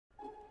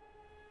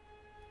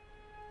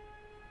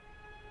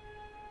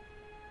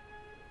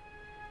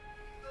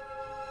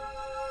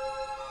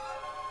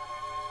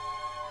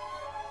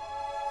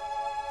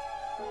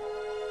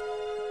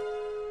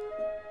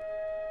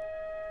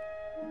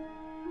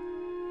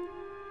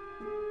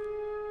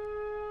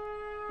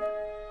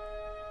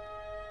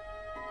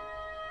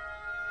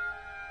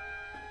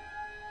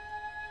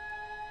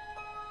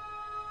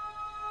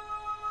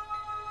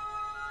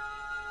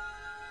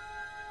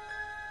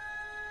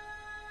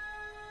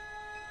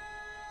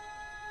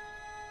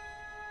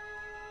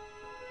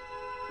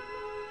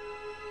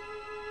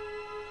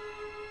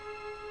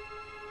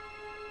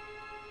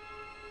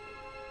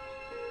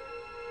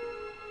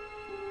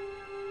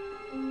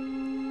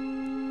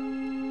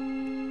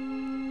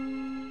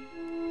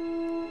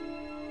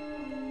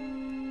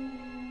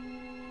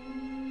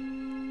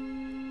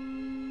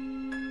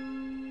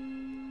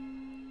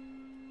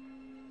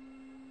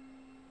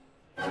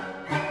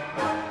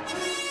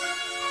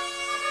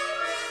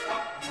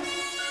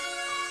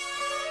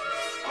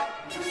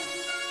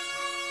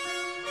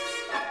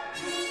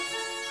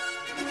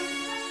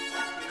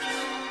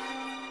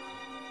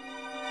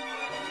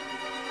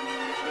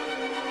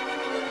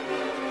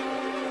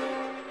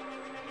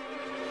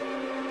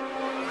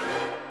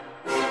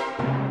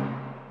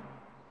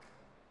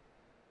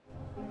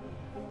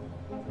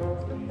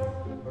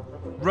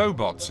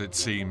Robots, it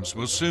seems,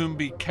 will soon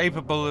be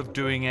capable of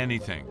doing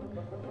anything.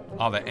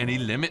 Are there any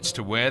limits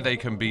to where they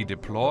can be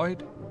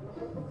deployed?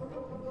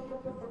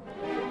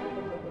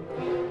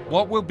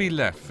 What will be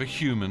left for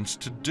humans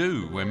to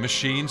do when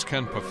machines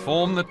can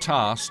perform the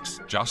tasks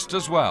just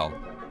as well,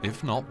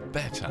 if not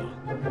better?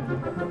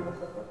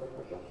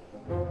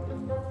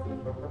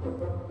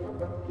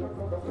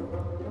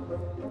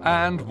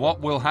 And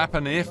what will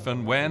happen if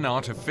and when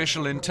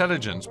artificial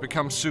intelligence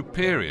becomes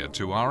superior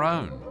to our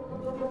own?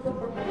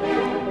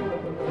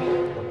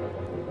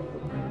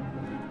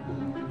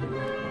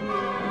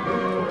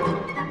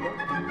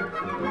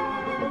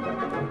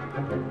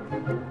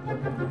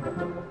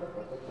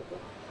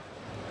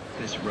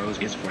 This rose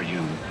is for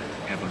you.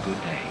 Have a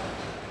good day.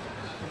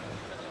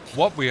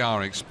 What we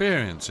are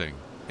experiencing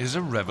is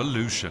a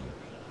revolution,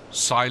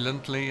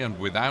 silently and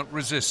without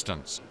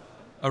resistance.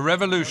 A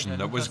revolution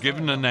that was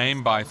given a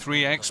name by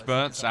 3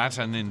 experts at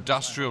an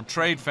industrial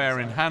trade fair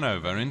in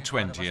Hanover in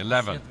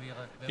 2011.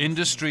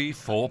 Industry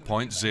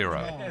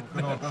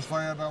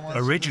 4.0.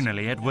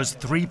 Originally it was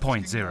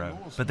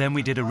 3.0, but then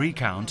we did a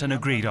recount and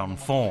agreed on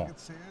 4.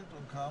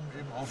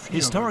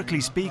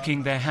 Historically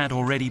speaking, there had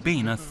already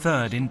been a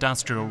 3rd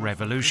industrial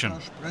revolution.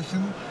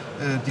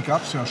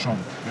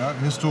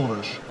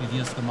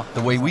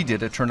 The way we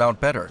did it turned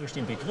out better.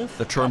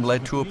 The term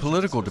led to a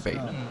political debate.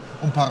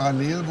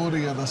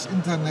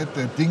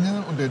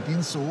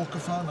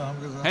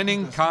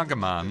 Henning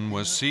Kagemann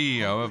was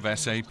CEO of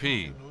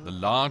SAP, the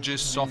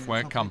largest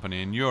software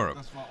company in Europe,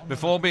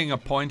 before being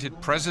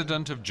appointed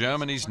president of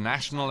Germany's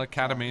National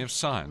Academy of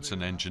Science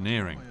and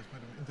Engineering.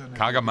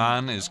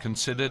 Kagemann is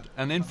considered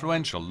an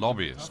influential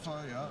lobbyist.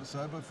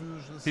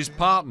 His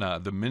partner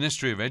at the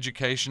Ministry of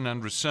Education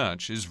and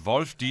Research is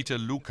Wolf-Dieter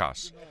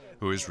Lucas,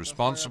 who is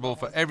responsible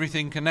for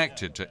everything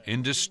connected to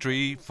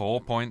Industry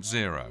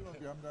 4.0.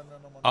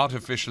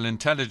 Artificial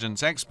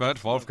intelligence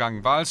expert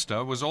Wolfgang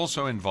Walster was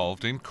also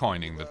involved in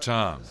coining the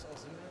term.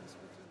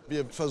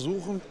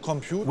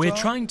 We're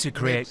trying to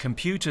create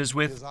computers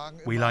with,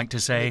 we like to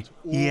say,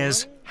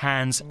 ears,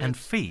 hands and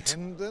feet,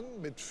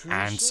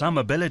 and some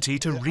ability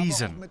to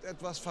reason.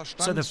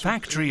 So the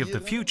factory of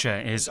the future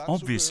is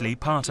obviously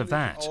part of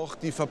that.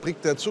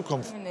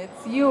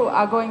 You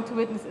are going to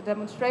witness a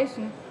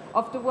demonstration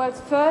of the world's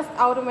first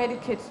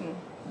automated kitchen.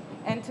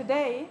 And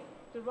today,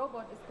 the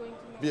robot is going to...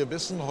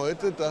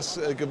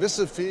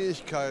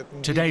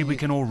 Today we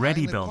can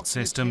already build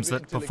systems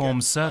that perform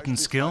certain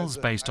skills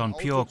based on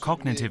pure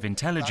cognitive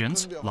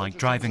intelligence, like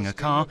driving a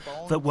car,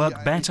 that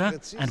work better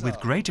and with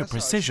greater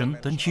precision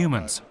than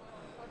humans.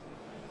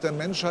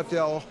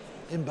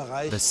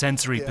 The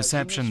sensory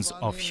perceptions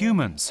of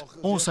humans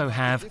also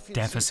have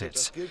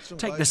deficits.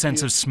 Take the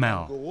sense of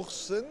smell.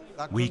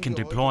 We can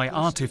deploy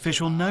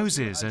artificial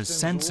noses as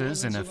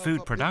sensors in a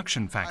food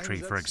production factory,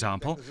 for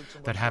example,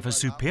 that have a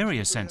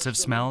superior sense of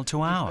smell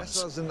to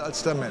ours.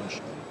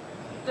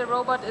 The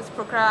robot is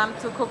programmed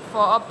to cook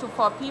for up to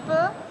 4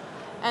 people,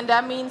 and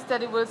that means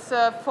that it will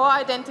serve 4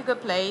 identical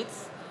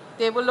plates.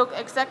 They will look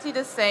exactly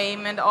the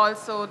same and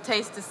also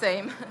taste the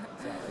same.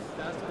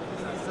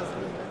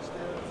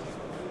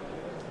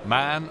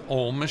 Man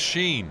or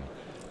machine?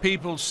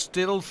 People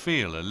still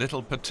feel a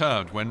little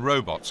perturbed when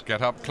robots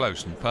get up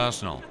close and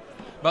personal.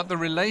 But the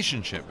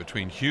relationship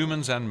between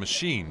humans and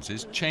machines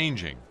is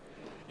changing.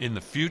 In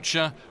the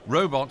future,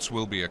 robots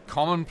will be a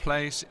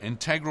commonplace,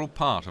 integral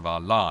part of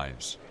our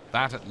lives.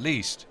 That, at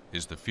least,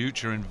 is the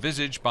future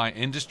envisaged by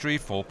Industry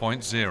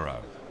 4.0.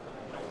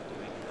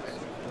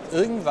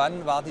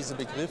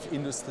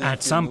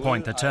 At some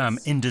point, the term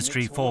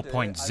Industry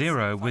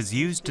 4.0 was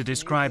used to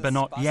describe a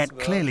not yet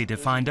clearly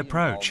defined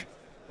approach.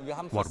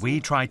 What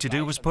we tried to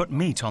do was put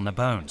meat on the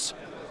bones.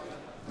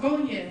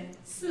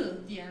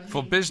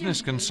 For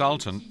business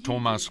consultant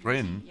Thomas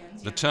Rinn,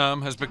 the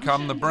term has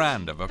become the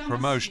brand of a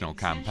promotional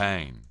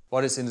campaign.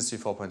 What is Industry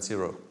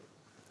 4.0?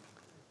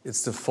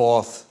 It's the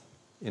 4th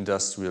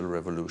industrial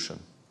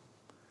revolution.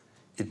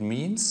 It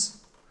means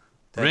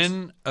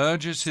Rinn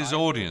urges his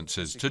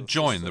audiences to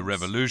join the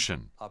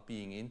revolution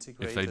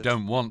if they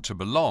don't want to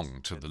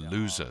belong to the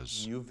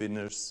losers. New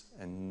winners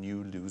and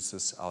new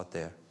losers out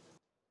there.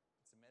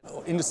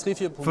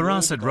 For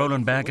us at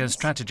Roland Berger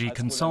Strategy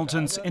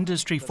Consultants,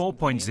 Industry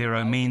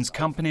 4.0 means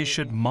companies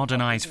should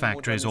modernize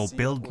factories or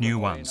build new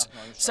ones,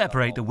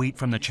 separate the wheat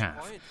from the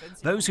chaff.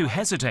 Those who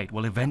hesitate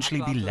will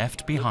eventually be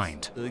left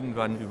behind.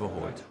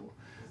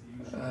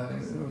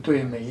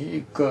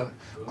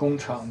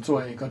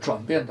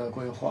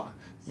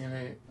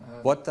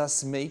 What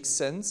does make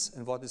sense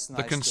and what is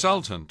nice? The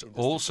consultant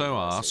also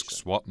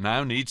asks what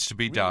now needs to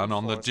be done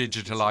on the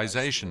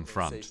digitalization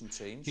front.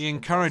 He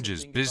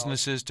encourages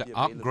businesses to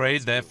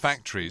upgrade their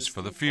factories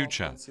for the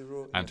future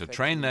and to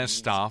train their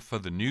staff for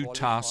the new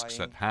tasks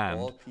at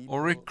hand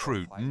or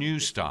recruit new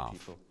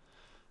staff.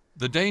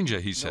 The danger,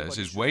 he says,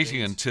 is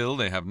waiting until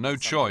they have no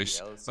choice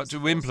but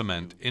to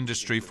implement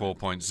Industry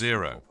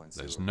 4.0.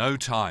 There's no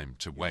time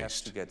to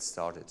waste.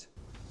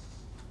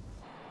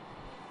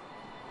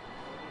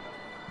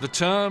 The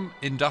term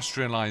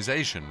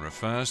industrialization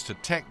refers to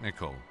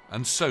technical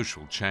and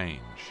social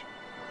change.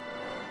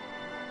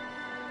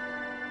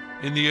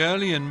 In the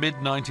early and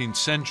mid-19th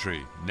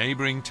century,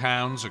 neighbouring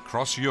towns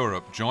across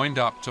Europe joined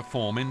up to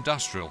form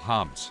industrial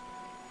hubs.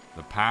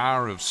 The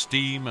power of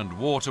steam and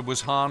water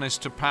was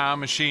harnessed to power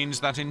machines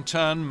that in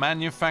turn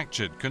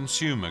manufactured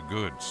consumer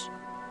goods.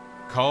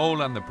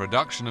 Coal and the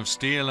production of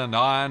steel and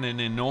iron in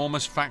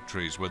enormous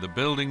factories were the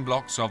building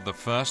blocks of the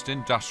first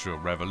industrial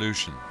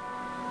revolution.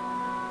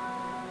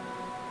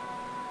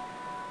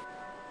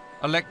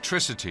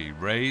 Electricity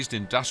raised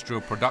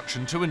industrial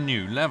production to a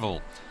new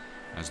level.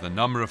 As the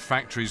number of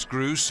factories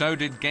grew, so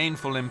did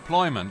gainful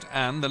employment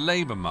and the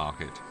labour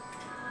market.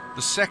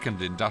 The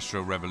second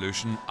industrial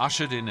revolution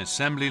ushered in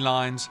assembly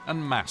lines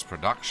and mass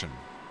production.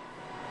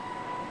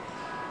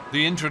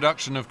 The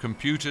introduction of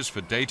computers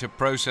for data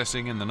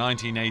processing in the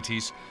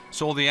 1980s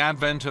saw the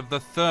advent of the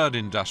third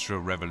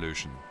industrial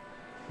revolution.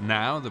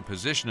 Now the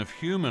position of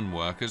human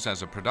workers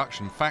as a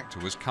production factor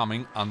was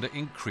coming under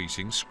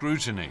increasing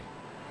scrutiny.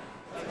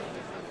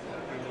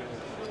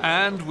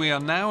 And we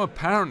are now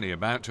apparently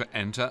about to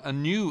enter a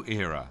new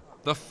era,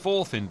 the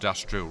fourth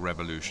industrial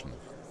revolution.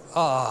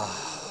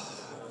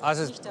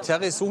 Also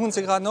Terry suchen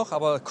sie gerade noch,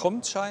 aber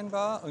kommt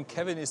scheinbar und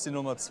Kevin ist die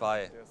Nummer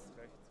 2.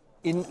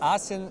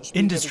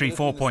 Industry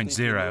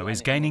 4.0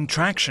 is gaining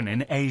traction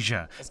in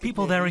Asia.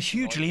 People there are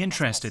hugely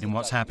interested in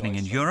what's happening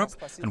in Europe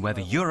and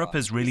whether Europe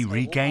has really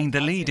regained the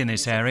lead in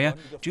this area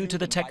due to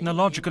the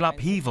technological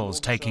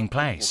upheavals taking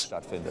place.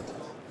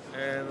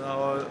 And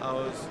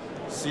our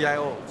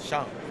CIO,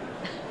 Shang.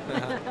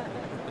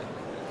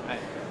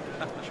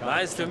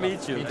 Nice to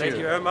meet you. Thank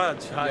you very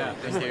much. Hi.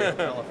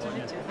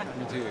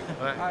 Thank you.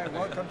 Hi,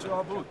 welcome to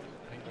our booth.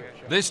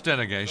 This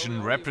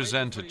delegation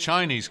represents a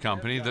Chinese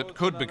company that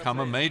could become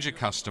a major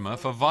customer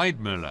for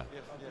Weidmüller,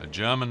 a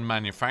German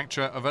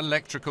manufacturer of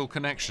electrical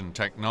connection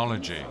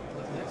technology.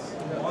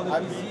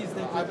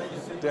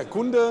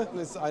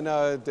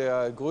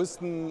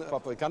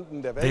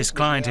 This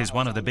client is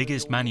one of the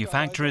biggest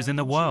manufacturers in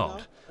the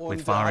world,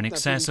 with far in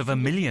excess of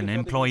 1 million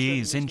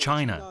employees in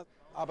China.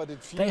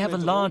 They have a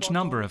large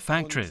number of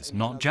factories,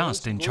 not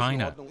just in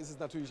China.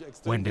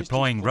 When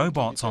deploying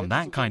robots on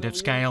that kind of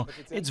scale,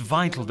 it's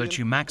vital that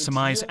you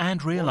maximize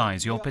and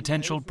realize your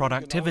potential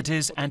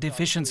productivities and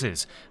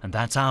efficiencies, and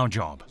that's our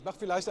job.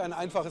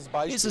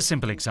 Here's a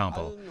simple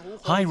example.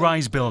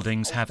 High-rise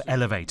buildings have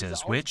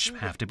elevators which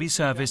have to be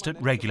serviced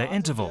at regular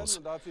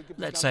intervals,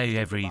 let's say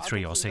every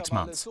 3 or 6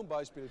 months.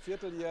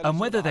 And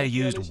whether they're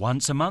used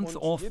once a month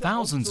or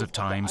thousands of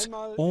times,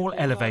 all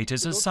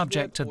elevators are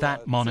subject to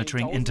that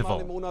monitoring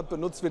interval.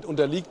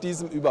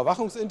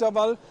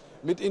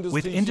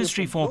 With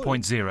Industry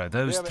 4.0,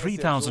 those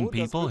 3,000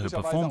 people who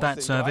perform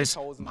that service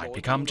might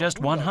become just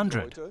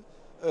 100.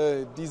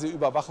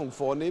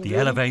 The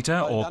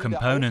elevator or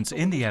components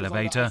in the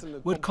elevator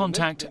would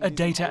contact a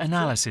data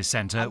analysis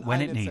center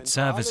when it needs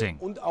servicing.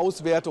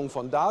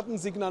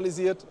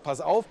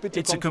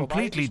 It's a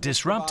completely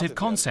disruptive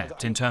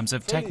concept in terms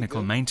of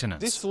technical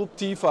maintenance.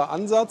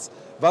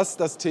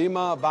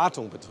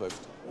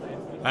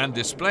 And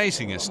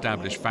displacing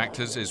established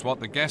factors is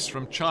what the guests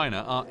from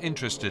China are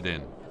interested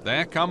in.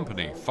 Their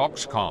company,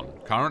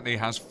 Foxconn, currently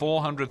has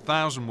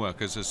 400,000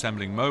 workers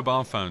assembling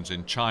mobile phones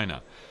in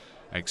China.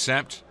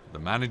 Except the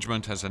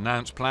management has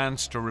announced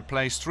plans to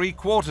replace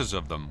 3/4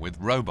 of them with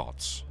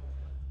robots.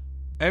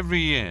 Every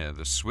year,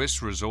 the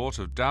Swiss resort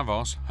of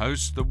Davos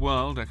hosts the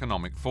World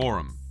Economic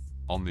Forum.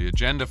 On the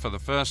agenda for the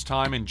first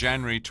time in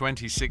January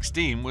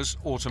 2016 was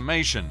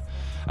automation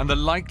and the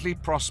likely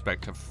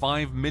prospect of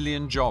 5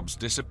 million jobs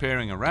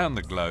disappearing around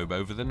the globe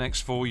over the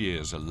next 4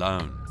 years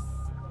alone.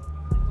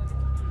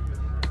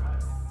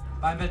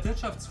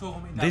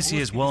 This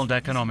year's World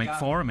Economic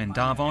Forum in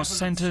Davos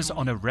centers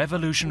on a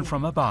revolution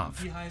from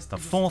above, the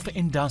fourth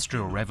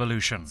industrial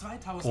revolution,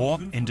 or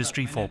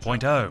Industry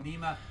 4.0.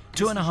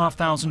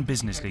 2,500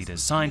 business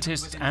leaders,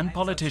 scientists and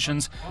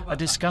politicians are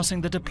discussing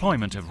the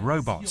deployment of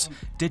robots,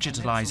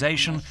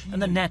 digitalization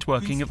and the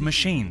networking of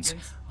machines,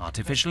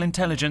 artificial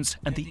intelligence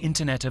and the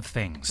Internet of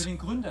Things.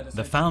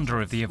 The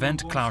founder of the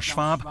event, Klaus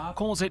Schwab,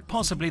 calls it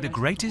possibly the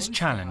greatest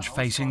challenge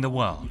facing the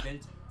world.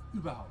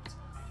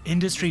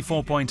 Industry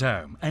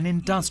 4.0, an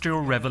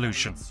industrial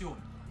revolution.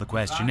 The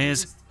question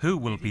is, who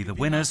will be the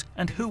winners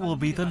and who will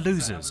be the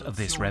losers of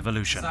this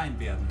revolution?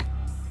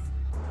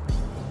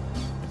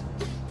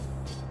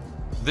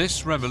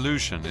 This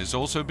revolution is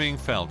also being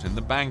felt in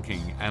the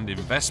banking and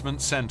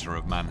investment center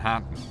of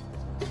Manhattan.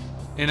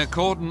 In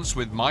accordance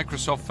with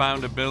Microsoft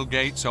founder Bill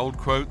Gates' old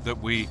quote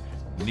that we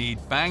need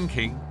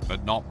banking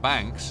but not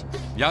banks,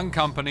 young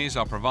companies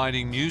are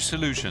providing new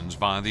solutions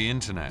via the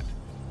internet,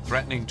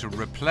 threatening to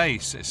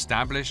replace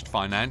established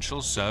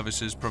financial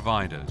services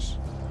providers.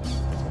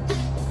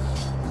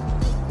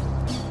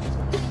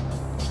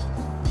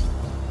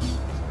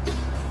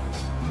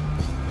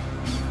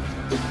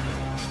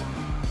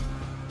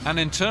 An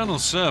internal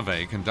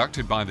survey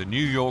conducted by the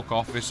New York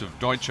office of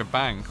Deutsche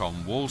Bank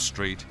on Wall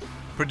Street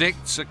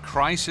predicts a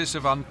crisis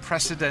of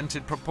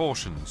unprecedented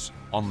proportions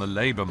on the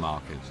labor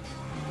market.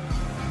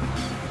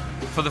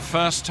 For the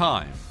first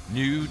time,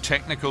 new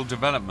technical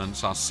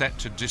developments are set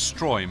to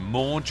destroy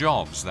more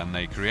jobs than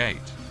they create.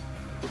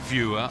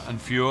 Fewer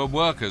and fewer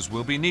workers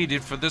will be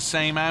needed for the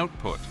same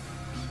output.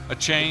 A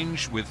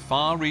change with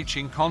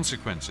far-reaching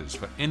consequences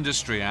for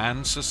industry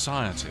and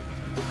society.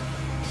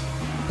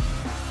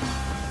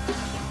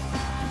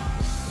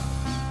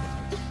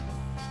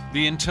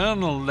 The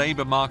internal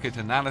labour market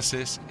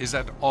analysis is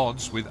at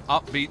odds with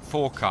upbeat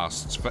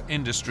forecasts for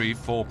Industry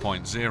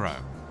 4.0.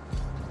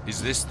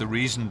 Is this the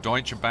reason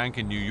Deutsche Bank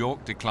in New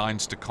York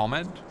declines to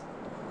comment?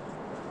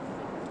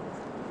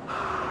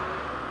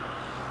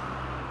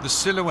 The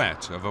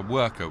silhouette of a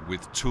worker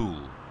with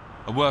tool,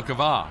 a work of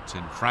art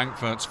in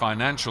Frankfurt's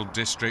financial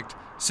district,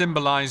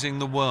 symbolizing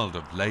the world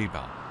of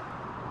labour.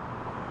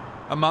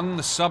 Among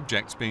the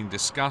subjects being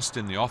discussed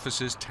in the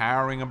offices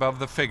towering above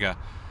the figure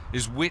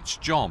is which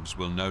jobs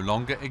will no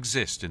longer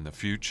exist in the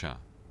future.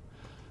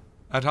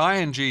 At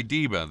ING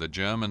DiBa, the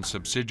German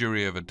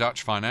subsidiary of a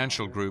Dutch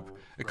financial group,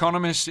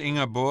 economists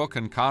Inga Burg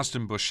and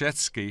Carsten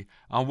Buschetsky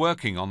are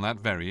working on that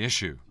very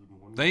issue.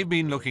 They've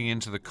been looking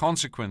into the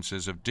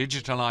consequences of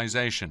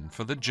digitalization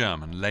for the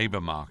German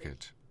labour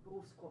market.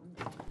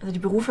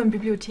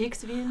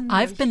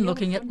 I've been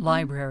looking at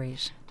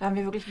libraries.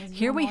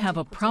 Here we have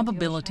a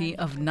probability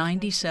of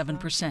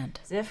 97%.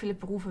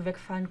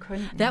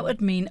 That would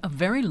mean a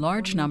very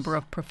large number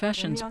of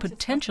professions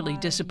potentially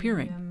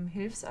disappearing.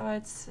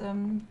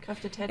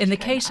 In the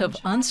case of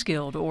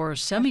unskilled or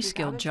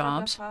semi-skilled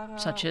jobs,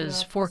 such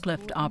as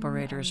forklift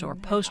operators or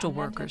postal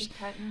workers,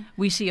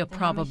 we see a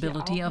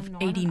probability of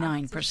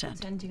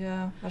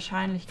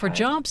 89%. For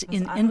jobs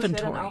in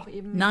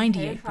inventory,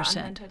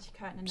 98%.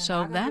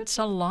 So that's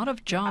a lot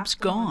of jobs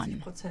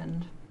gone.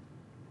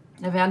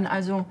 Da werden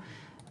also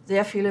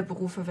sehr viele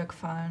Berufe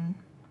wegfallen.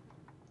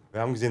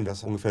 Wir haben gesehen,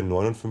 dass ungefähr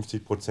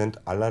 59%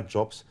 aller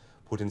Jobs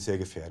potenziell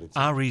gefährdet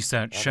sind. Our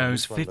research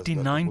shows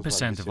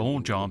 59% of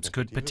all jobs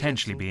could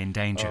potentially be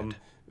endangered.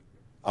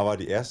 Aber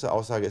die erste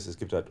Aussage ist, es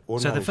gibt halt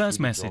So the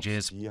first message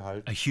is,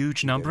 a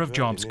huge number of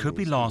jobs could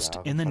be lost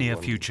in the near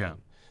future.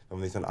 Wenn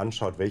man sich dann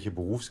anschaut, welche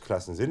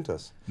Berufsklassen sind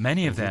das?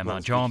 Many of them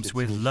are jobs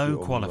with low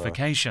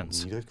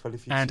qualifications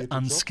and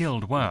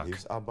unskilled work,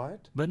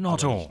 but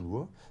not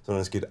all.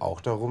 Sondern es geht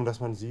auch darum, dass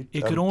man sieht,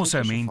 It could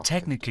also mean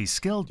technically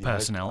skilled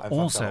personnel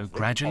also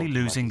gradually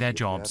losing their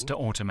jobs to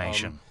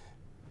automation.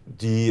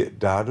 Die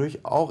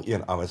dadurch auch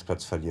ihren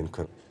Arbeitsplatz verlieren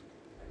können.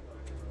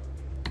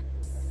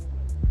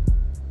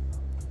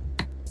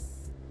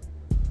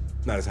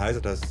 Das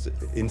heißt, dass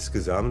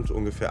insgesamt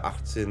ungefähr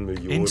 18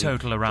 Millionen In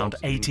total, around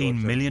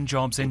 18 million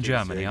jobs in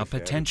Germany are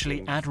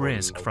potentially at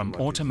risk from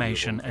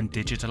automation and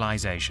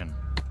digitalization.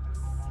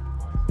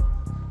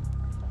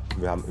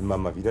 Wir haben immer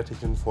mal wieder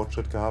technischen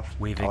Fortschritt gehabt.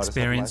 We've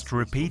experienced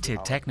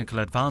repeated technical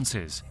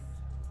advances,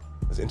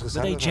 but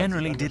they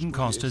generally didn't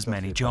cost us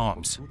many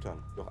jobs.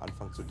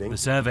 The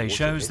survey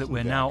shows that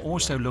we're now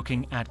also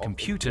looking at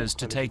computers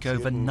to take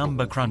over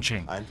number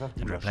crunching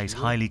and replace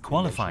highly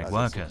qualified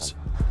workers.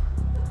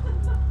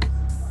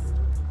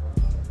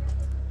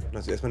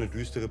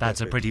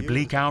 That's a pretty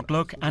bleak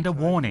outlook and a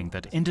warning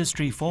that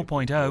Industry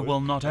 4.0 will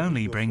not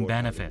only bring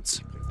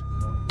benefits.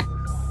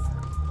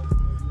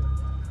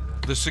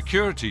 The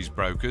securities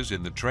brokers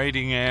in the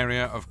trading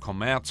area of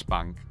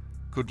Commerzbank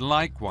could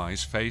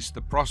likewise face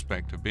the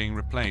prospect of being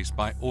replaced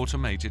by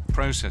automated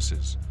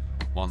processes,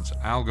 once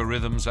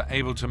algorithms are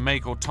able to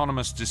make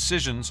autonomous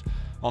decisions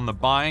on the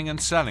buying and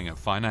selling of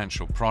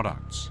financial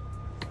products.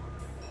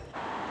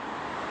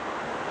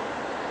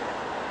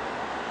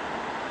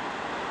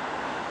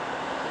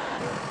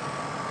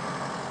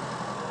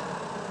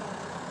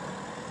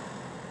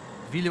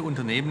 A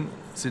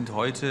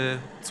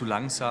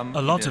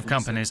lot of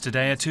companies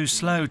today are too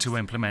slow to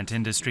implement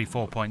Industry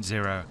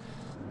 4.0.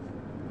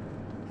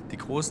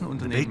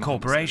 The big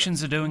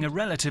corporations are doing a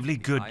relatively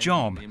good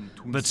job,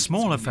 but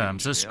smaller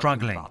firms are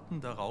struggling,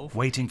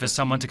 waiting for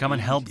someone to come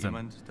and help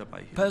them.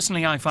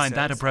 Personally, I find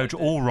that approach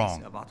all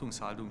wrong.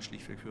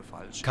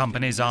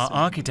 Companies are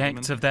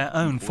architects of their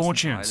own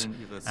fortunes,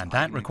 and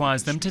that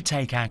requires them to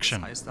take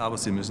action.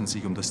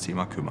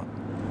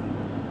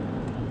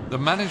 The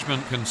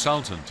management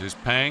consultant is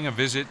paying a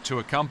visit to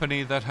a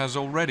company that has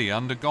already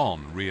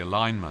undergone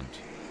realignment.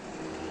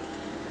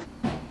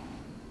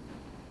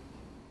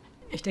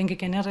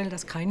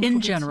 In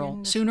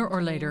general, sooner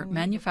or later,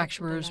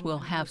 manufacturers will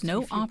have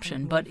no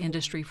option but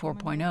Industry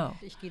 4.0.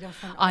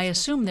 I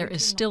assume there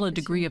is still a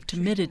degree of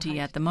timidity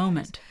at the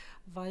moment.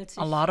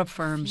 A lot of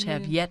firms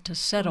have yet to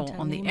settle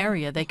on the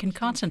area they can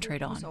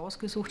concentrate on.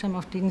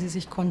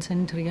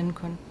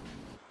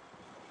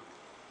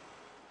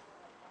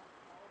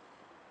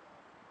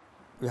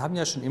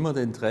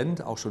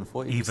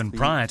 Even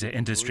prior to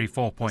Industry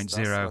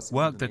 4.0,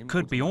 work that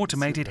could be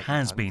automated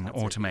has been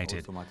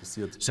automated.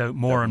 So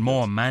more and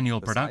more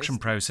manual production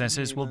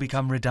processes will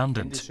become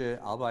redundant.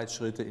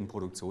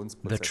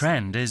 The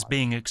trend is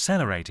being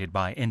accelerated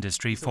by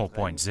Industry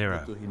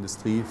 4.0.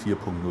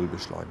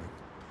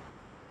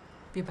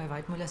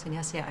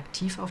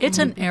 It's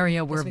an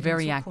area we're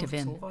very active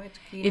in.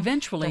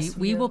 Eventually,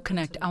 we will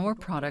connect our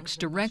products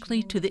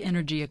directly to the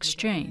energy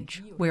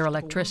exchange, where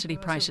electricity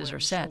prices are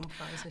set,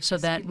 so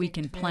that we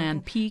can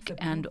plan peak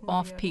and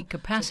off-peak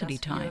capacity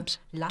times,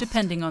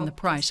 depending on the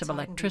price of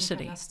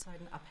electricity.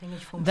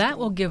 That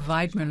will give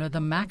Weidmuller the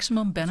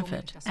maximum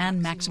benefit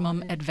and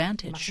maximum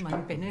advantage.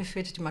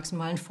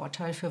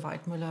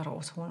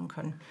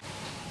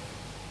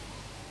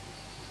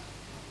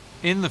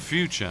 In the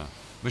future,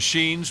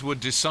 machines would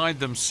decide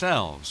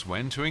themselves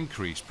when to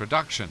increase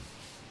production.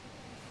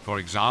 For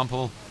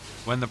example,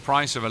 when the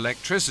price of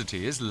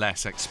electricity is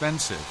less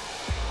expensive.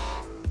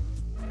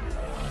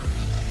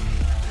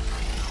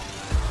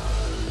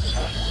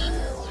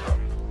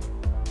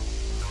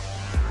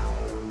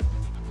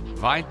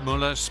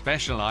 Weidmuller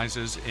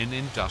specializes in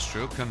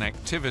industrial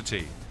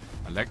connectivity,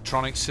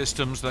 electronic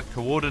systems that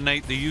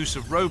coordinate the use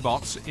of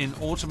robots in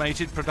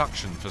automated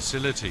production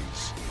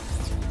facilities.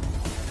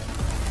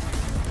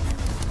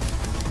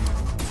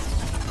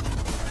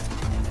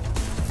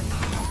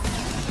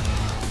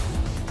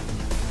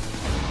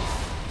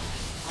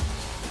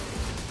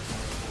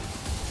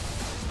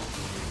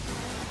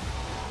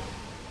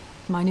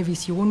 My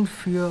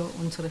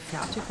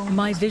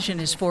vision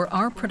is for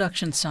our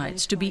production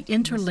sites to be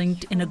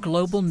interlinked in a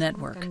global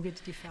network,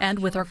 and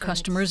with our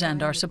customers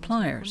and our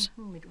suppliers.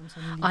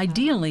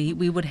 Ideally,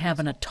 we would have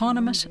an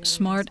autonomous,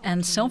 smart,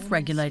 and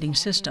self-regulating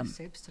system.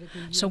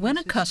 So when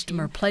a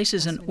customer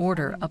places an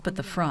order up at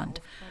the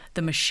front,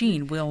 the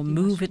machine will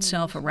move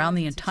itself around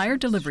the entire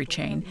delivery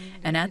chain,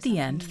 and at the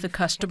end, the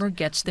customer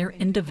gets their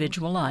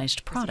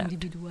individualized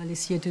product.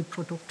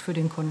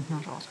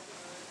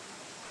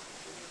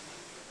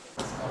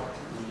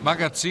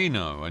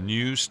 Magazzino, a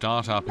new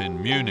startup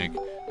in Munich,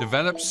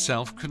 develops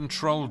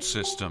self-controlled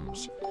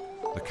systems.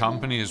 The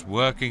company is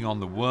working on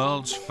the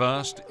world's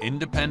first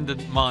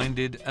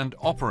independent-minded and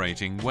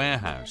operating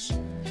warehouse.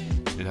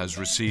 It has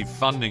received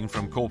funding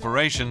from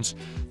corporations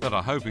that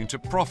are hoping to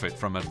profit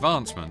from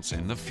advancements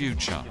in the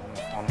future.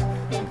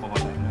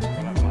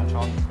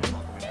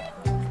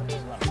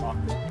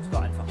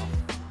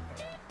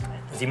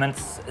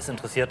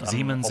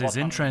 Siemens is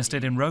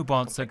interested in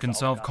robots that can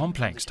solve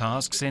complex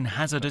tasks in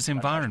hazardous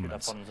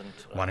environments.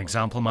 One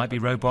example might be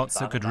robots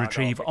that could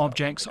retrieve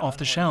objects off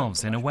the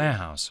shelves in a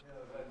warehouse.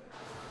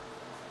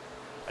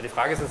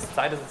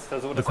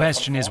 The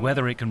question is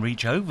whether it can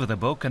reach over the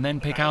book and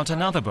then pick out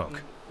another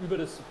book.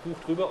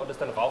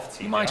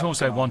 You might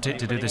also want it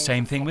to do the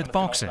same thing with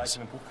boxes.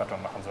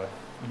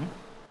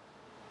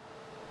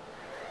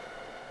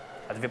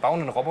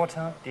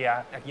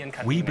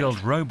 We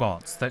build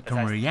robots that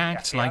can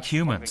react like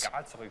humans.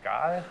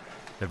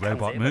 The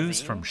robot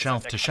moves from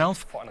shelf to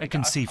shelf. It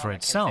can see for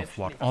itself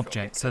what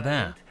objects are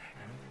there.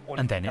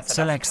 And then it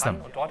selects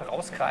them.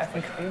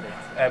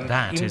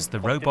 That is the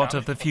robot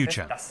of the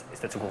future.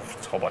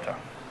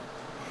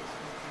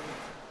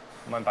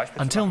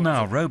 Until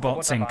now,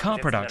 robots in car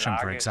production,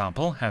 for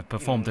example, have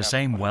performed the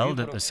same weld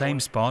at the same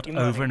spot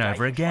over and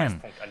over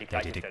again.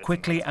 They did it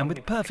quickly and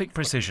with perfect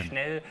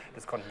precision.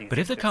 But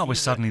if the car was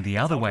suddenly the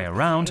other way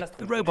around,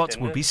 the robots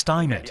would be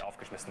stymied.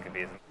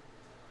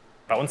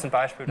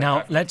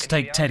 Now, let's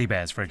take teddy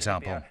bears, for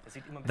example.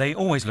 They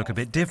always look a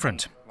bit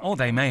different, or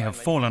they may have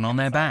fallen on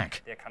their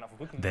back.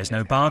 There's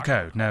no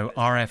barcode, no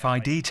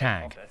RFID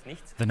tag.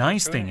 The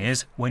nice thing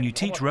is, when you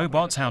teach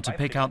robots how to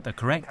pick out the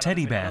correct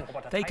teddy bear,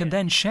 they can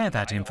then share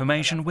that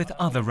information with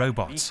other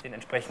robots.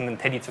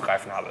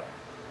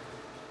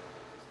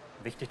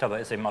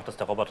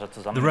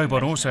 The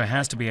robot also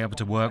has to be able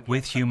to work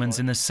with humans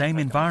in the same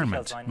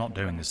environment, not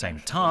doing the same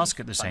task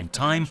at the same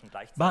time,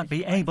 but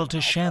be able to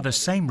share the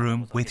same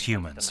room with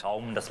humans.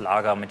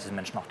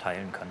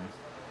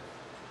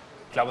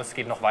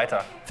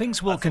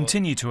 Things will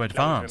continue to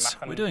advance.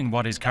 We're doing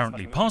what is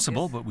currently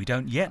possible, but we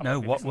don't yet know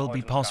what will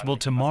be possible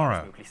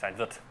tomorrow.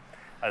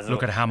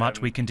 Look at how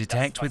much we can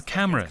detect with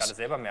cameras.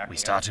 We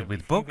started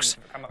with books,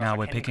 now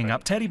we're picking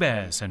up teddy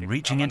bears and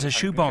reaching into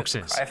shoe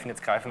boxes.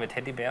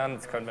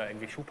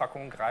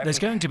 There's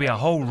going to be a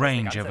whole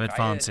range of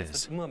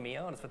advances.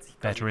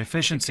 Better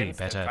efficiency,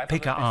 better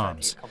picker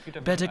arms,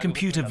 better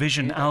computer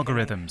vision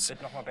algorithms,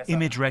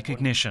 image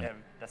recognition.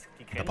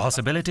 The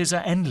possibilities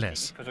are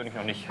endless.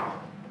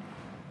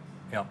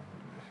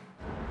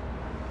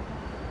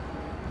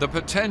 The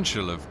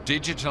potential of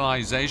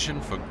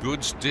digitalization for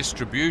goods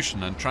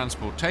distribution and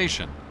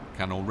transportation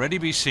can already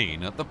be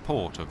seen at the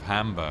port of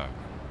Hamburg.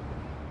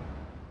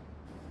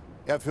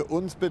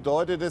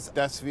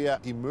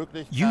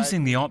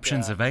 Using the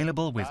options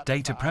available with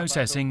data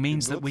processing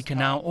means that we can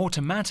now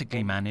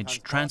automatically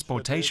manage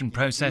transportation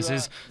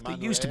processes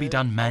that used to be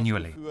done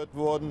manually.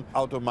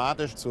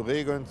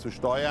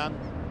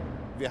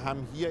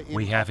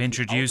 We have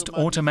introduced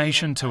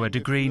automation to a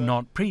degree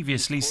not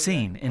previously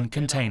seen in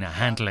container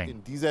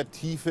handling.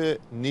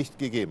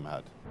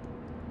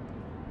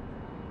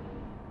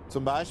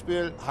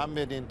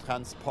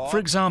 For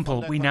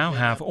example, we now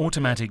have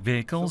automatic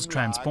vehicles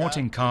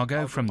transporting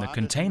cargo from the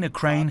container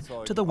crane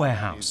to the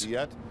warehouse.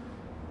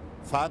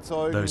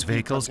 Those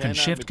vehicles can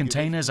shift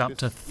containers up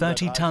to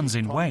 30 tons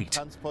in weight,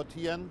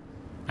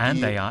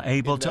 and they are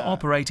able to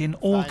operate in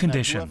all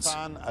conditions: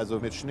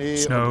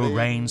 snow,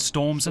 rain,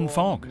 storms and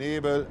fog.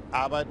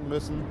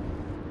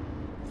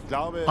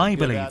 I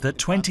believe that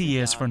 20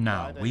 years from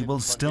now we will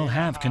still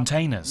have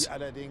containers,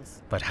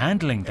 but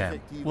handling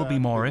them will be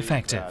more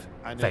effective.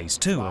 Phase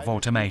 2 of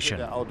automation.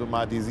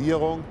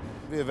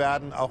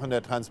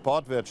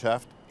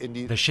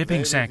 The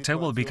shipping sector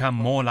will become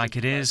more like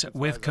it is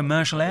with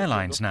commercial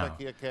airlines now.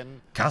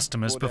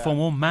 Customers perform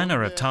all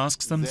manner of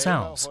tasks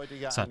themselves,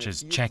 such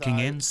as checking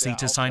in,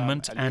 seat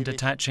assignment, and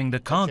attaching the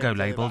cargo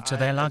label to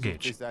their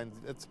luggage.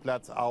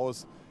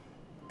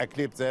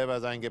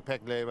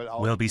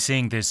 We'll be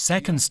seeing this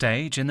second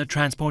stage in the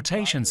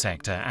transportation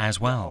sector as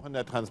well.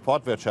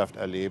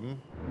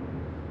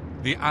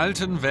 The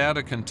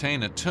Altenwerder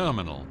container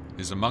terminal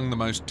is among the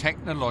most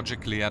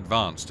technologically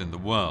advanced in the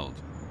world.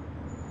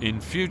 In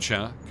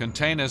future,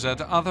 containers at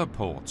other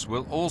ports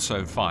will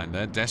also find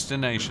their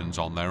destinations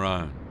on their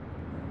own.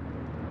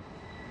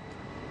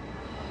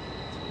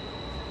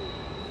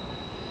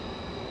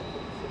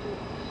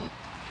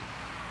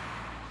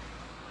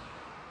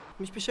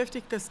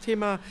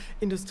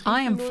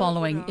 I am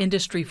following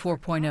Industry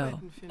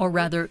 4.0, or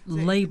rather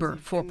Labor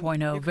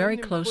 4.0, very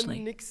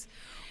closely,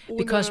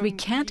 because we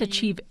can't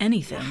achieve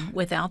anything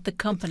without the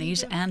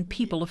companies and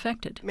people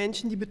affected.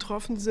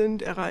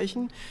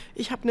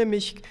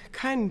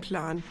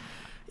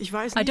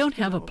 I don't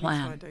have a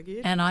plan,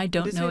 and I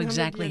don't know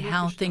exactly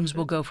how things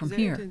will go from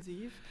here.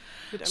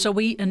 So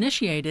we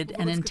initiated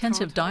an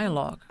intensive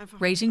dialogue,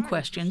 raising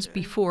questions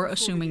before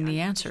assuming the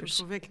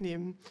answers.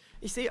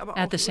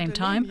 At the same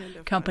time,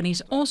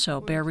 companies also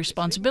bear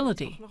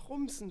responsibility.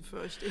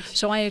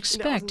 So I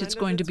expect it's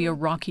going to be a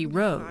rocky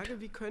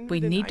road. We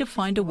need to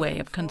find a way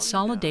of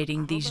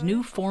consolidating these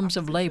new forms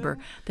of labor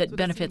that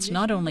benefits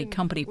not only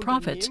company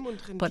profits,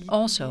 but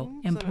also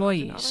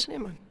employees.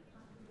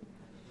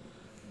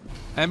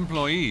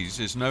 Employees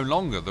is no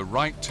longer the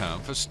right term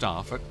for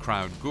staff at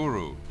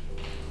CrowdGuru.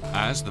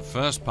 As the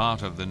first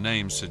part of the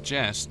name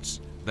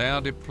suggests, they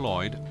are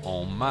deployed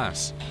en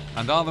masse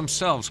and are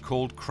themselves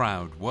called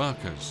crowd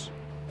workers.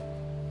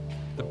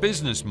 The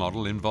business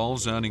model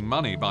involves earning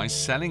money by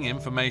selling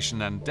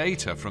information and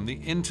data from the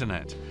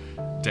internet,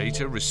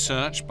 data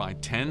researched by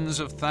tens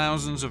of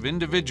thousands of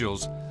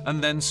individuals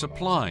and then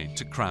supplied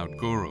to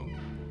CrowdGuru.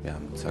 Wir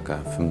haben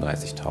ca.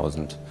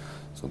 35.000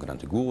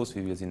 sogenannte Gurus,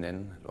 wie wir sie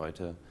nennen,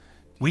 Leute.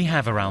 We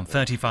have around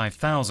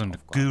 35,000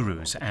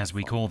 gurus, as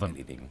we call them.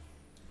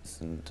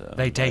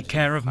 They take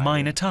care of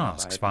minor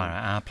tasks via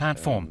our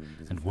platform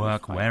and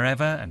work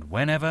wherever and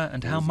whenever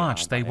and how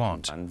much they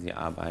want.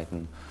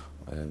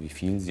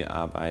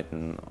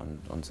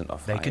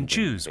 They can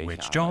choose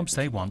which jobs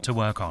they want to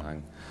work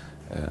on.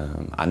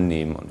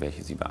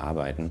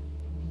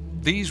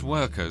 These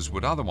workers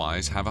would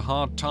otherwise have a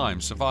hard time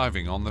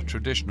surviving on the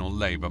traditional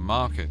labour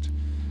market.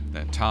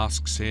 Their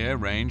tasks here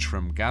range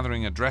from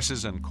gathering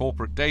addresses and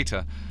corporate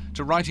data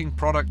to writing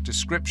product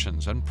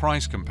descriptions and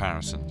price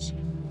comparisons.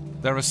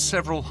 There are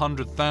several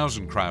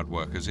 100,000 crowd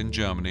workers in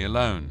Germany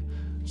alone.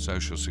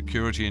 Social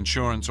security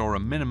insurance or a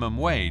minimum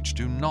wage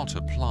do not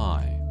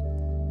apply.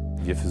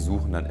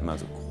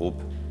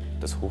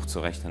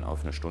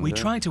 We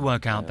try to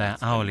work out their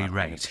hourly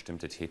rate.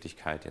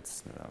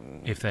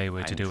 If they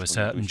were to do a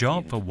certain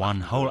job for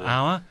one whole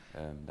hour,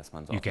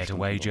 you get a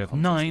wage of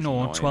 9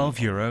 or 12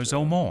 euros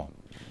or more.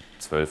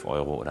 12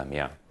 Euro oder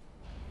mehr.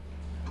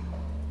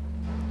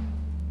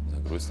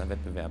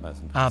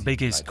 Our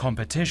biggest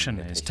competition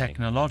is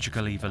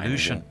technological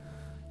evolution.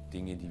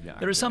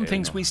 There are some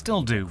things we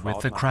still do with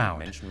the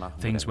crowd,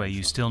 things where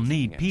you still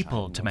need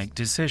people to make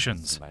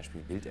decisions.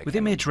 With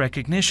image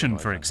recognition,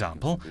 for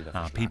example,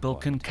 our people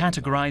can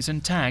categorize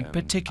and tag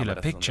particular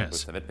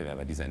pictures.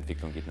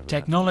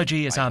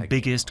 Technology is our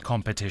biggest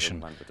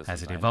competition.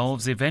 As it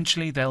evolves,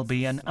 eventually there'll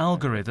be an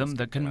algorithm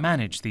that can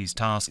manage these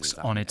tasks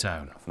on its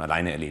own.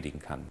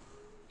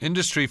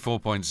 Industry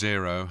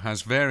 4.0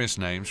 has various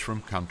names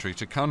from country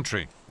to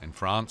country. In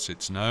France,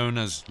 it's known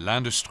as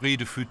l'industrie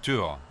du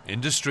futur,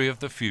 industry of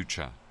the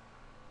future.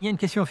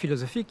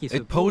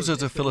 It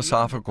poses a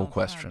philosophical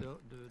question.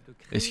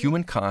 Is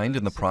humankind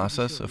in the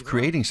process of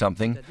creating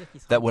something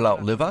that will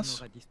outlive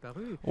us,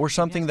 or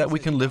something that we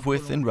can live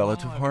with in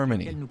relative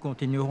harmony?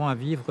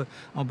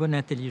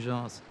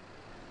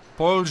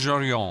 Paul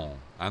Jorion,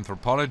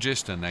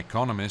 anthropologist and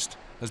economist,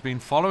 has been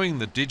following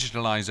the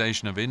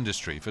digitalization of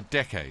industry for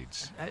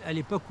decades.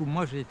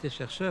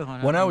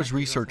 When I was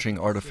researching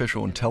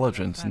artificial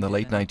intelligence in the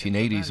late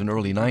 1980s and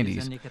early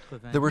 90s,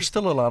 there were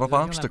still a lot of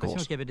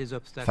obstacles,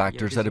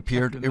 factors that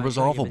appeared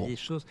irresolvable.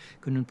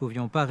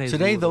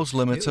 Today, those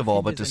limits have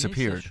all but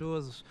disappeared.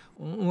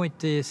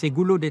 Ces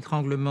goulots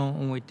d'étranglement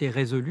ont été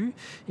résolus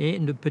et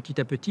petit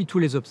à petit tous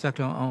les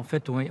obstacles en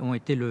fait ont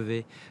été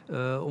levés.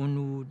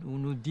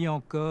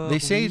 They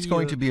say it's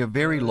going to be a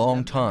very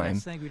long time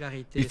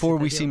before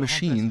we see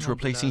machines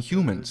replacing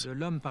humans,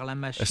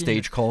 a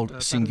stage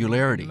called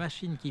singularity.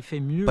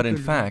 But in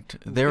fact,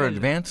 there are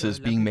advances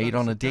being made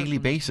on a daily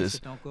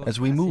basis as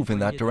we move in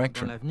that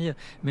direction.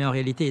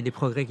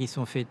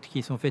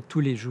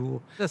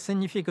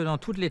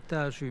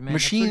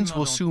 Machines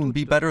will soon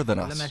be better than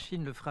us.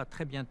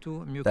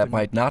 That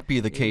might not be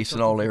the case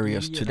in all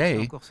areas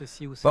today,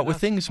 but with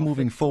things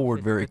moving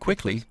forward very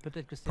quickly,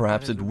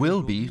 perhaps it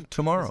will be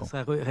tomorrow.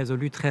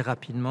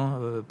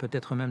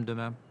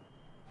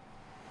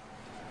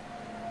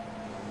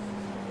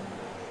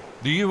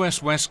 The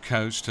US West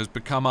Coast has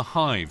become a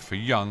hive for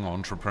young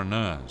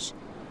entrepreneurs.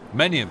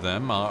 Many of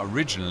them are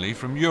originally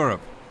from Europe,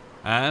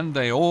 and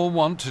they all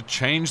want to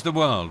change the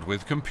world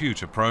with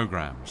computer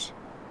programs.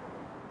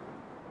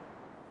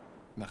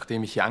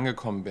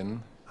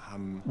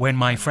 When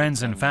my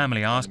friends and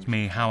family asked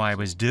me how I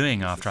was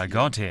doing after I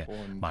got here,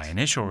 my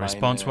initial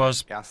response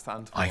was,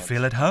 I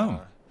feel at home.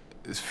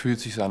 Es fühlt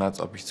sich so an, als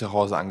ob ich zu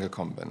Hause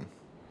angekommen bin.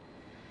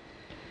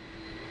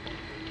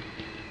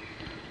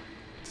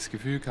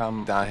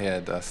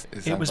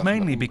 It was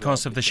mainly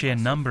because of the sheer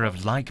number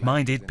of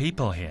like-minded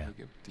people here,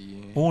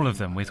 all of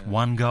them with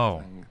one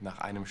goal: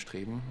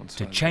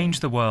 to change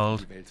the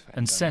world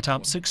and set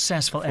up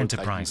successful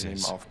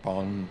enterprises.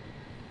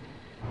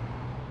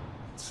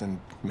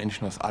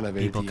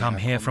 People come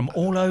here from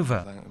all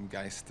over,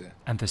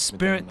 and the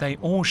spirit they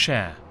all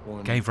share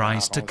gave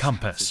rise to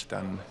Compass.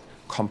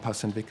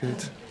 Compass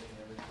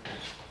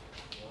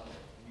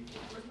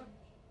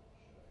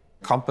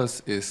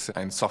is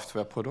ein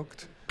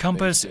Softwareprodukt.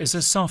 Compass is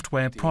a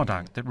software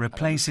product that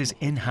replaces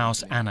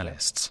in-house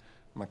analysts.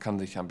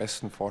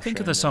 Think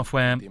of the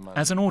software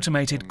as an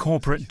automated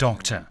corporate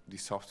doctor,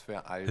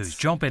 whose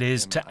job it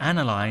is to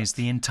analyze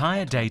the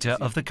entire data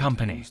of the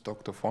company,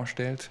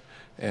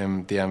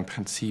 and then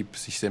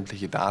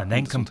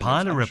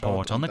compile a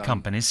report on the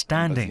company's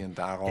standing,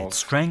 its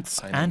strengths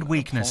and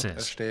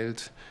weaknesses.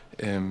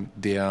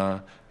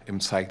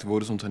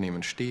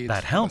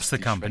 That helps the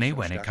company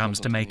when it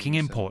comes to making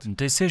important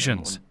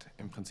decisions.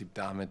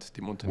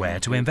 Where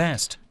to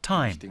invest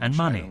time and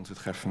money.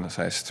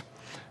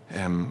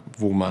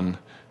 Wo man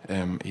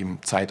eben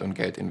Zeit und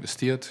Geld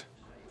investiert.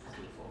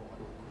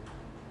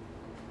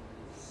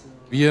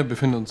 Wir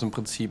befinden uns im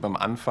Prinzip am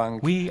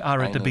Anfang. We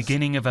are at the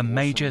beginning of a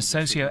major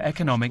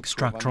socio-economic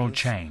structural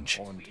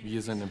change,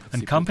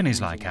 and companies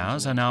like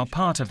ours are now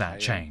part of that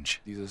change.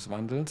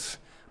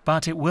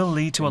 But it will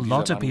lead to a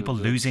lot of people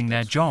losing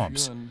their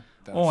jobs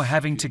or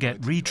having to get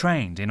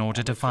retrained in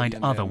order to find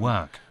other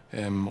work.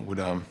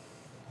 Oder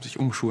sich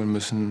umschulen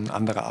müssen,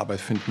 andere Arbeit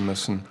finden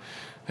müssen.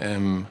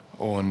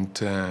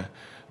 Und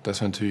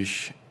das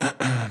natürlich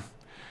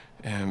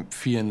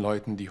vielen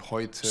Leuten, die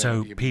heute...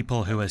 So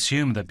people who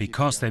assume that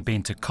because they've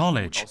been to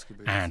college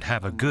and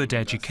have a good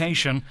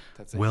education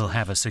will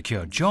have a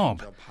secure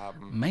job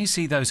may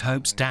see those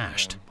hopes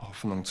dashed.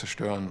 Hoffnung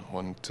zerstören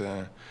und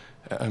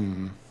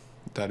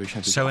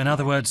So in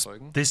other words,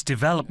 this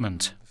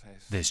development,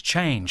 this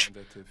change,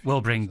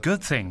 will bring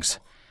good things,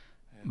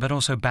 but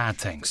also bad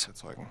things.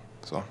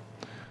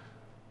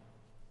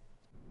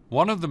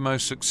 One of the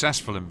most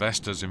successful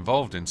investors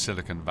involved in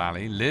Silicon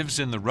Valley lives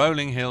in the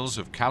rolling hills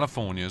of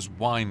California's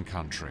wine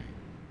country.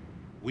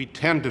 We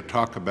tend to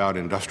talk about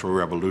Industrial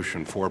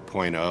Revolution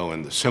 4.0,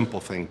 and the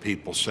simple thing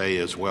people say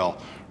is, well,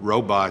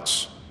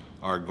 robots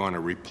are going to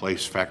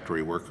replace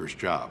factory workers'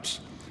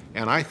 jobs.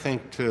 And I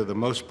think to the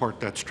most part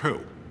that's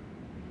true.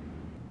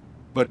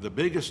 But the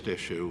biggest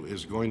issue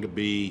is going to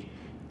be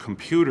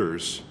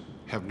computers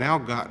have now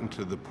gotten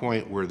to the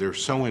point where they're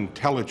so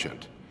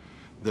intelligent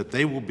that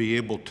they will be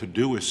able to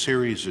do a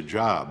series of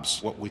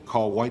jobs, what we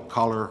call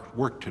white-collar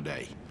work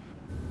today.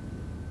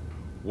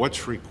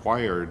 What's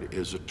required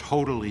is a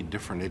totally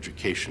different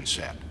education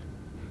set.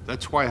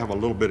 That's why I have a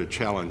little bit of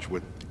challenge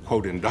with,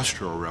 quote,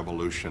 Industrial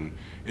Revolution.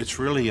 It's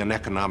really an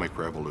economic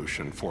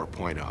revolution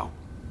 4.0.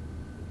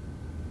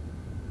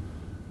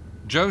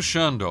 Joe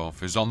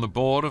Scherndorf is on the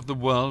board of the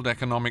World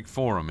Economic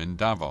Forum in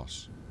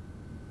Davos.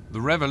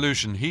 The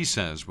revolution, he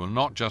says, will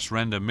not just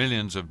render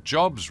millions of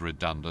jobs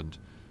redundant,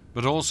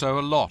 but also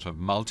a lot of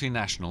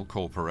multinational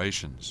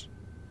corporations.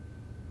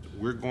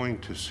 We're going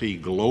to see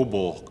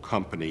global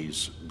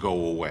companies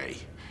go away.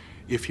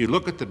 If you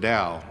look at the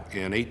Dow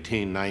in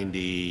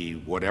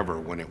 1890, whatever,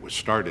 when it was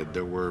started,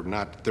 there were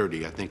not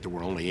 30, I think there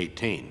were only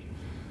 18.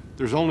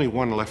 There's only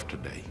one left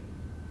today,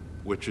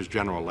 which is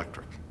General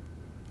Electric.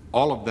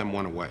 All of them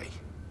went away.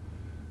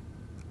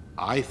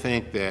 I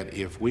think that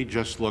if we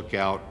just look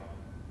out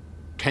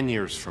 10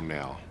 years from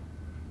now,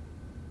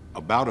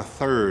 about a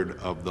third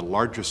of the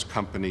largest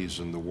companies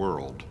in the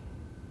world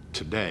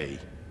today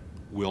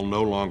will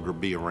no longer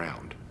be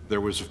around.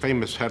 There was a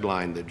famous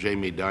headline that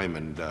Jamie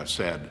Dimon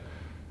said,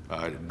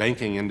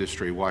 banking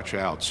industry, watch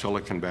out,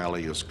 Silicon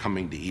Valley is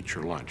coming to eat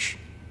your lunch.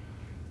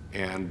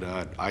 And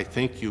I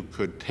think you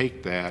could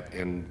take that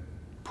and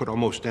put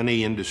almost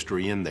any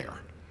industry in there.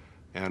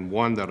 And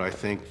one that I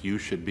think you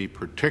should be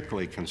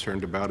particularly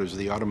concerned about is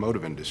the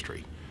automotive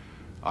industry.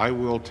 I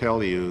will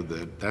tell you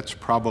that that's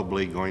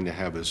probably going to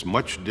have as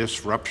much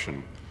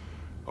disruption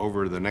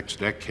over the next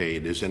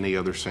decade as any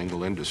other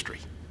single industry.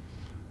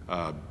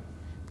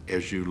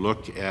 As you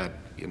look at,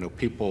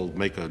 people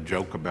make a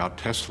joke about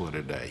Tesla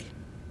today.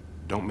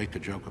 Don't make a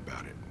joke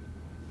about it.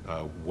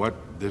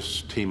 What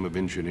this team of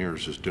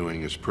engineers is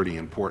doing is pretty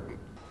important.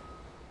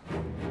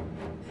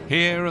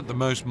 Here at the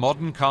most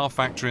modern car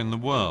factory in the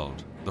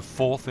world, the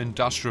fourth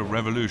industrial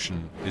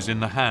revolution is in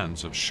the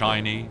hands of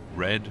shiny,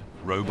 red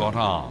robot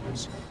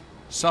arms.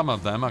 Some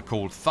of them are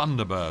called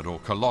Thunderbird or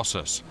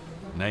Colossus,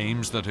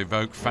 names that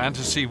evoke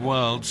fantasy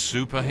world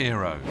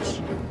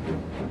superheroes.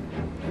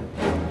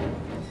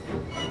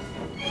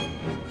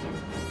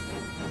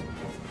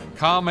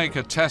 Car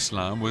maker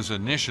Tesla was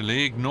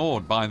initially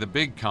ignored by the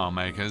big car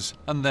makers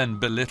and then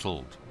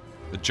belittled.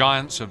 The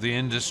giants of the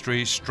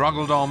industry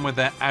struggled on with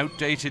their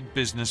outdated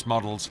business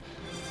models,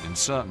 in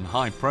certain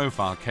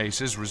high-profile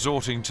cases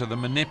resorting to the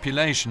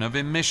manipulation of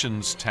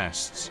emissions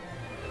tests.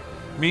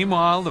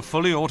 Meanwhile, the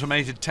fully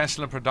automated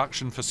Tesla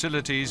production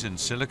facilities in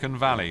Silicon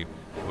Valley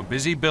were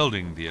busy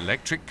building the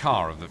electric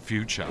car of the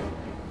future.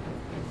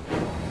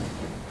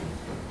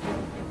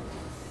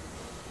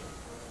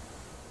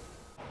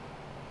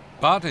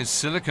 But is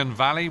Silicon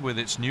Valley, with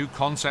its new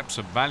concepts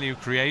of value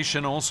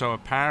creation, also a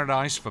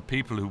paradise for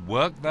people who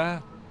work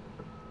there?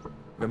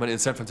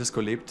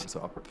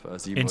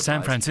 In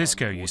San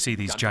Francisco, you see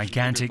these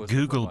gigantic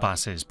Google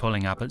buses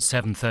pulling up at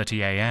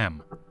 7:30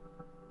 a.m.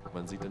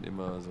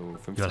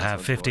 You'll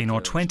have 15 or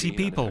 20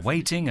 people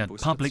waiting at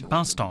public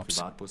bus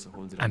stops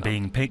and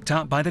being picked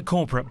up by the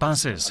corporate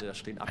buses.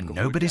 And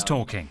nobody's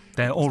talking.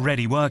 They're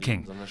already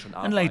working.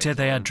 And later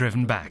they are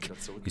driven back.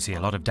 You see a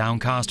lot of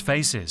downcast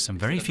faces and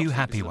very few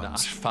happy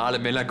ones.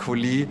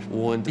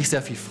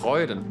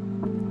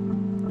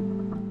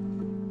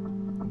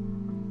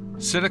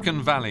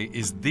 Silicon Valley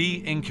is the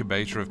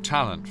incubator of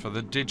talent for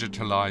the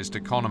digitalized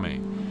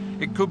economy.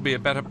 It could be a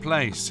better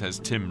place, says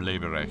Tim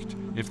Leberecht,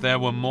 if there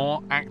were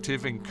more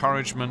active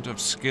encouragement of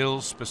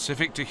skills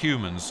specific to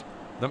humans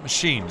that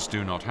machines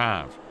do not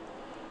have.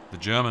 The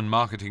German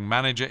marketing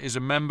manager is a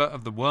member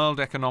of the World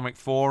Economic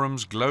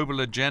Forum's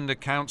Global Agenda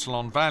Council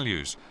on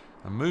Values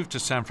and moved to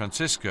San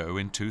Francisco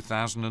in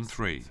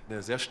 2003.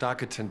 There's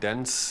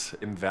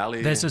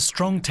a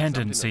strong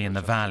tendency in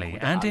the Valley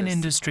and in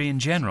industry in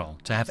general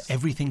to have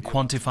everything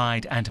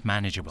quantified and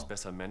manageable.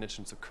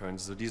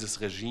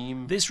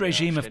 This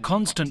regime of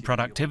constant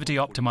productivity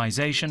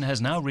optimization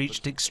has now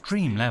reached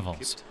extreme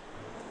levels.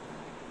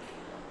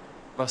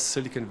 What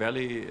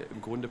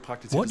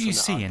you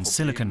see in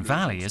Silicon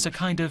Valley is a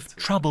kind of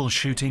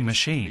troubleshooting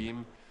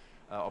machine.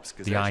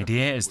 The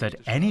idea is that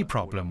any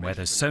problem,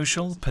 whether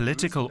social,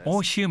 political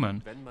or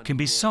human, can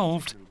be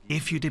solved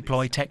if you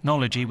deploy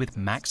technology with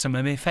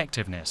maximum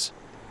effectiveness.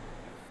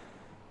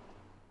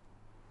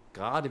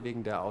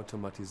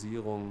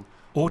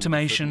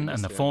 Automation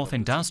and the fourth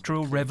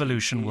industrial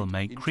revolution will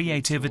make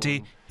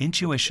creativity,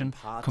 intuition,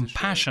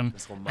 compassion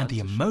and the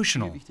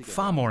emotional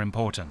far more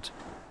important.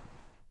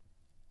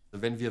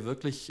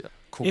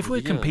 If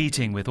we're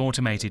competing with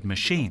automated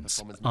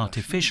machines,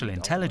 artificial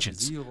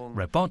intelligence,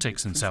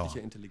 robotics and so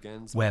on,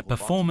 where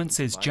performance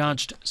is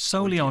judged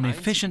solely on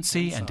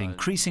efficiency and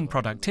increasing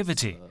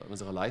productivity,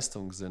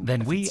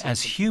 then we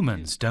as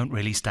humans don't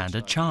really stand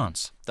a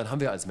chance. We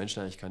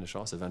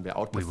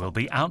will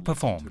be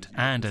outperformed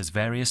and, as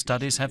various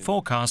studies have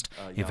forecast,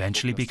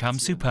 eventually become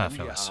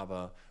superfluous.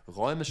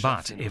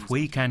 But if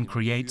we can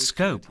create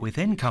scope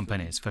within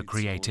companies for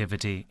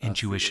creativity,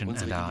 intuition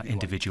and our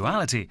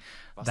individuality,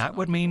 that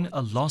would mean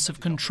a loss of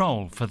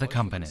control for the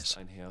companies.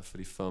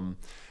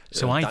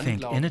 So I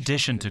think in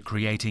addition to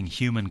creating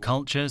human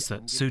cultures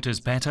that suit us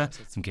better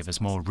and give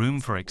us more room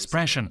for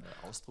expression,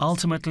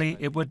 ultimately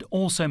it would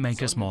also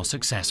make us more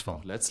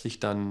successful.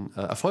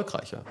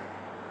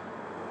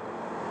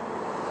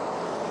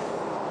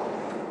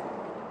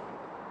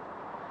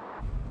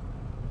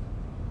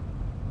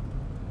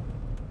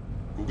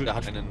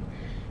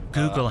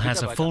 Google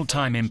has a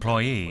full-time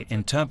employee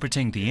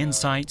interpreting the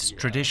insights,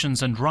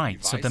 traditions and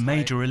rites of the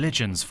major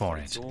religions for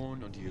it.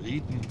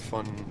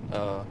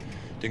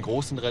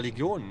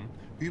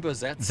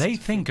 They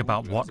think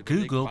about what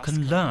Google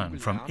can learn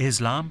from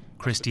Islam,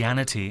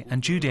 Christianity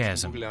and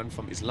Judaism.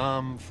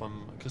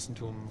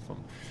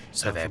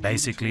 So they're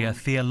basically a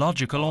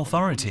theological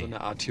authority.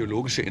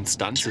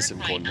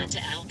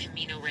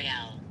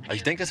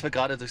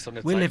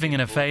 We're living in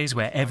a phase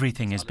where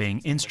everything is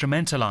being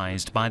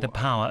instrumentalized by the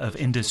power of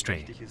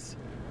industry.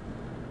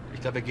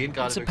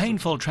 It's a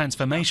painful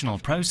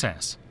transformational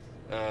process.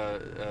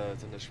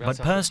 But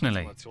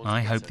personally,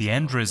 I hope the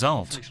end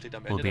result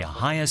will be a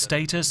higher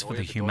status for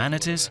the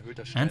humanities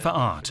and for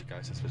art.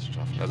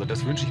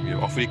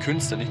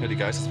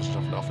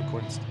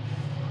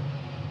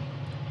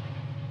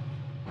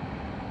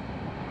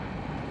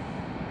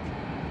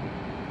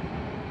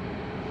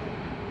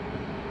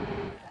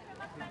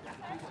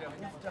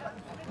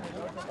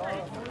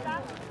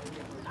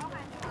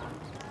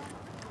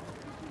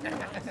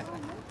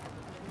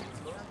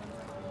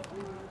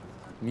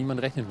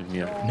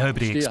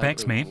 Nobody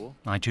expects me.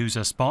 I choose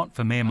a spot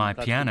for me and my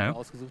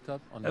piano.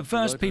 At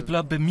first, people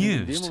are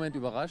bemused,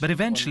 but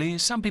eventually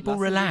some people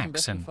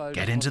relax and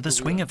get into the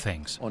swing of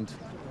things.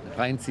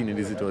 I've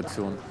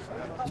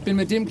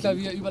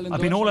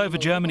been all over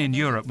Germany and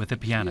Europe with the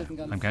piano.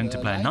 I'm going to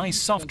play a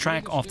nice soft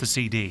track off the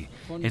CD.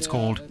 It's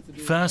called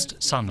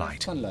First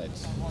Sunlight.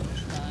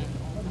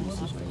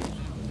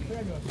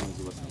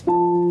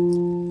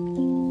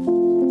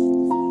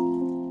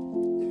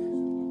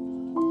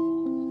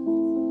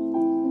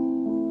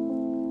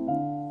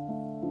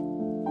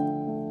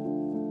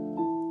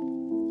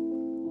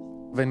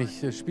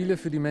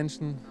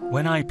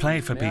 When I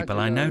play for people,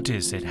 I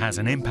notice it has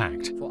an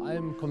impact.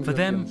 For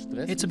them,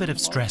 it's a bit of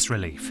stress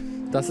relief.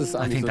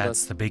 I think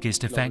that's the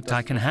biggest effect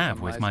I can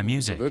have with my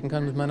music.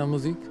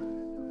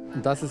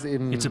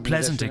 It's a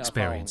pleasant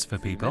experience for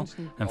people,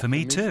 and for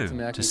me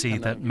too, to see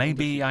that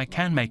maybe I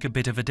can make a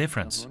bit of a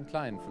difference.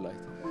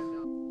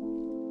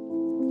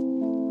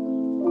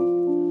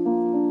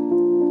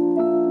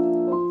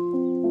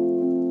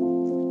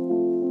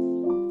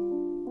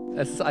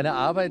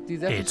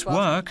 It's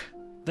work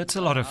that's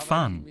a lot of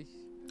fun.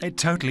 It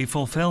totally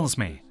fulfills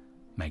me,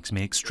 makes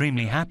me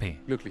extremely happy.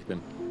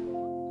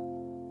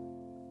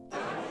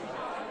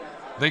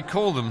 They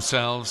call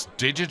themselves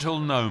digital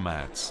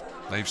nomads.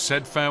 They've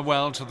said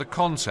farewell to the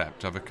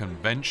concept of a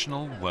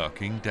conventional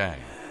working day.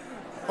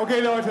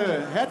 Okay,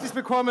 Leute, herzlich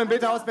willkommen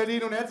bitte aus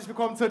Berlin und herzlich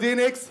willkommen zur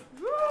DNX.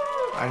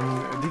 A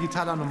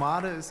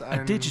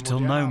digital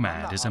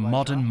nomad is a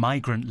modern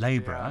migrant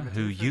laborer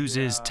who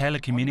uses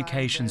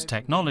telecommunications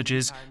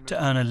technologies to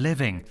earn a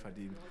living.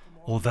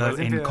 Although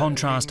in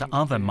contrast to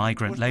other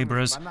migrant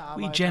laborers,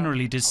 we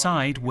generally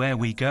decide where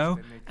we go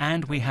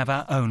and we have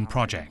our own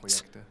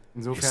projects.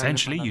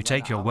 Essentially, you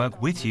take your work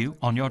with you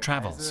on your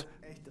travels.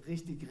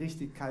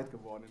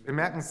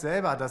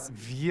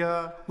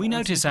 We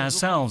notice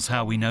ourselves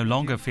how we no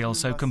longer feel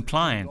so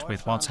compliant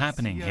with what's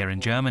happening here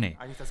in Germany,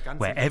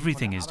 where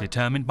everything is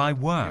determined by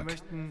work.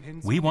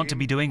 We want to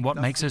be doing what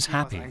makes us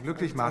happy.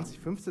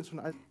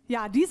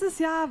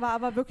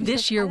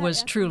 This year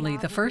was truly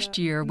the first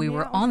year we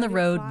were on the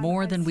road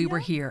more than we were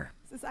here.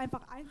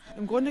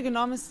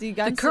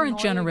 The current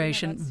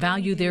generation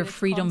value their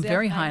freedom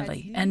very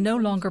highly and no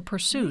longer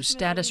pursue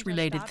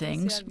status-related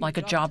things like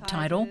a job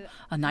title,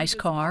 a nice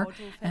car,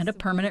 and a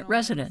permanent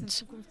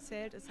residence.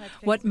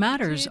 What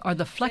matters are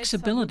the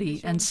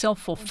flexibility and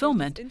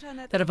self-fulfillment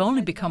that have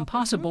only become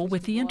possible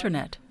with the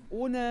Internet.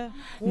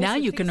 Now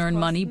you can earn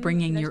money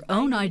bringing your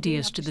own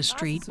ideas to the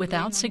street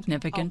without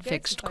significant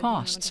fixed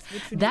costs.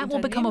 That will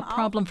become a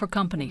problem for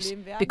companies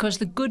because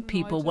the good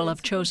people will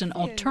have chosen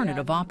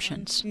alternative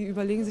options.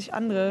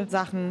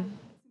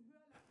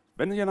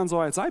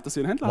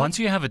 Once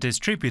you have a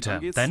distributor,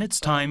 then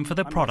it's time for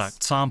the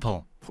product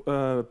sample.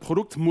 I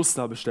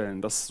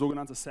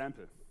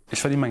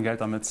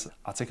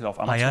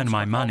earn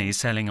my money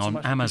selling on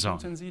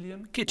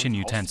Amazon, kitchen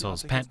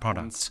utensils, pet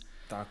products.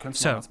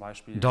 So,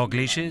 dog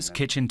leashes,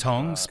 kitchen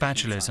tongs,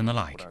 spatulas and the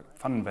like.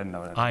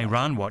 I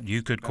run what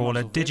you could call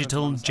a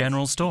digital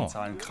general store.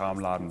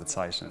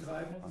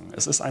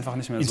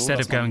 Instead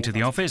of going to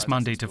the office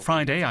Monday to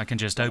Friday, I can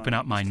just open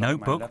up my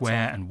notebook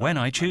where and when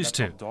I choose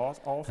to.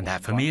 And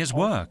that for me is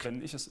work,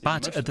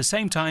 but at the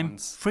same time,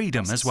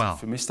 freedom as well.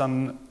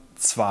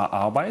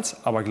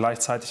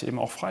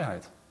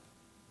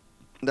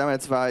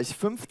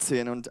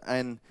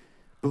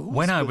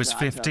 When I was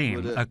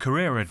 15, a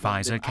career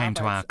advisor came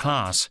to our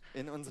class.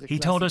 He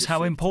told us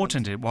how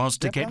important it was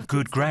to get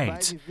good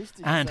grades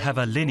and have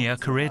a linear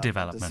career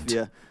development.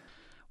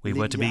 We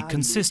were to be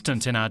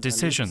consistent in our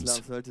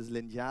decisions,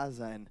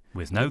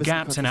 with no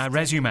gaps in our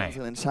resume.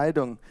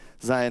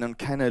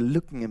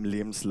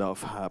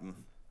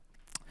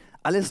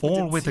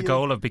 All with the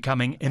goal of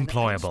becoming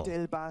employable.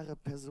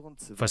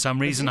 For some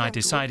reason, I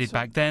decided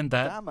back then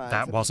that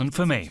that wasn't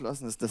for me.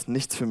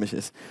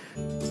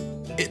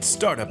 It's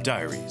Startup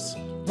Diaries.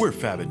 We're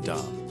Fab and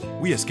Dom.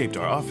 We escaped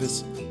our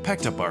office,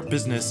 packed up our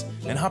business,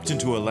 and hopped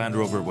into a Land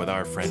Rover with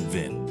our friend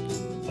Vin.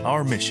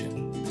 Our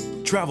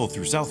mission: travel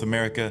through South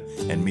America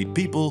and meet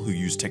people who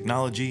use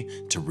technology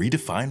to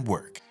redefine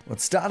work. What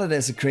started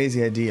as a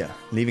crazy idea,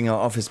 leaving our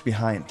office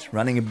behind,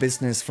 running a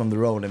business from the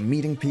road and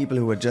meeting people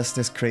who were just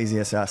as crazy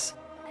as us,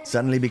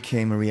 suddenly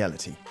became a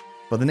reality.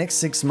 For the next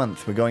 6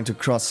 months we're going to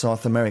cross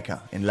South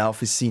America in La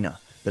Oficina,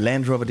 the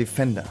Land Rover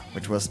Defender,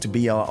 which was to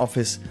be our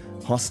office,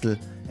 hostel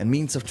and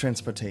means of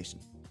transportation.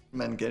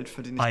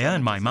 I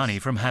earn my money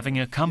from having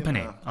a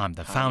company. I'm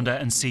the founder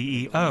and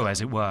CEO, as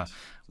it were.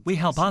 We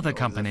help other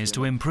companies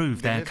to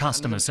improve their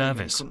customer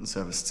service. A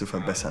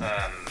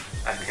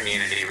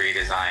community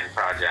redesign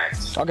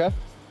project. Okay.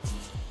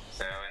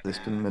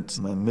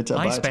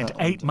 I spent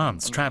 8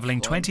 months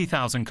traveling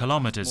 20,000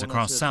 kilometers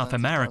across South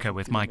America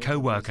with my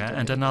co-worker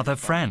and another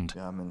friend.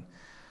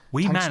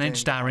 We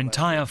managed our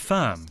entire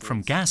firm,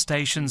 from gas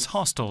stations,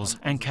 hostels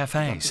and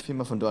cafes. I'm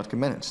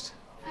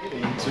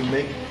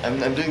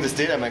doing this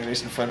data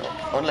migration for an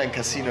online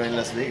casino in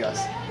Las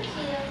Vegas.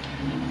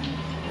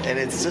 And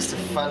it's just a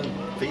fun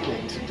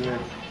feeling to do it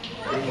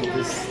in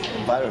this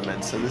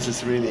environment. So this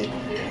is really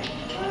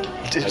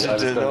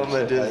digital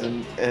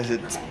nomadism at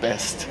its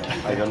best.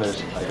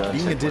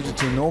 Being a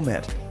digital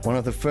nomad, one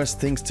of the first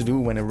things to do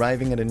when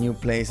arriving at a new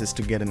place is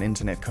to get an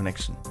internet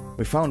connection.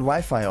 We found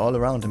Wi-Fi all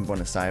around in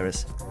Buenos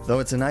Aires, though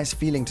it's a nice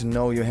feeling to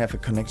know you have a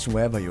connection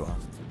wherever you are.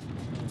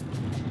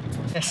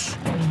 Yes.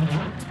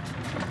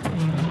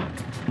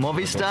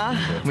 Movistar,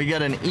 we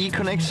got an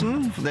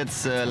E-connection,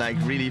 that's like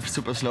really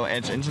super slow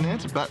edge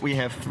internet, but we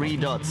have 3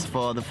 dots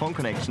for the phone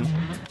connection.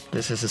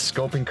 This is a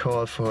scoping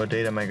call for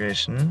data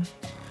migration.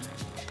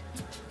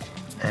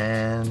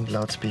 And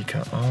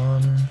loudspeaker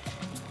on.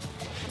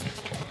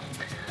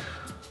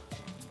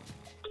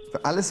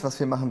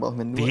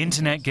 The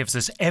internet gives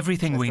us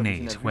everything we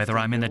need. Whether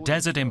I'm in the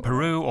desert in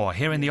Peru or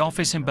here in the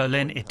office in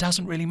Berlin, it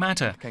doesn't really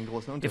matter.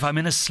 If I'm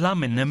in a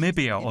slum in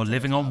Namibia or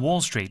living on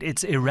Wall Street,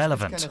 it's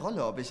irrelevant.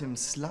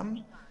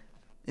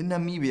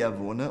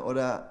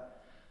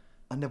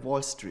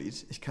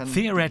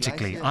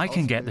 Theoretically, I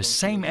can get the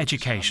same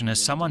education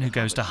as someone who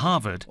goes to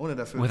Harvard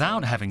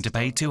without having to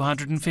pay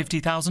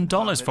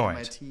 $250,000 for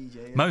it.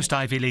 Most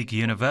Ivy League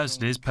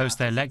universities post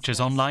their lectures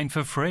online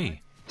for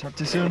free. Talk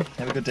to you soon.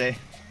 Have a good day.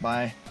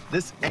 Bye.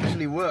 This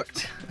actually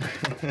worked.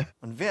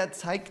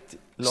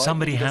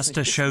 Somebody has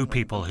to show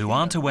people who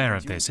aren't aware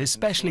of this,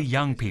 especially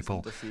young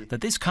people, that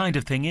this kind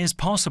of thing is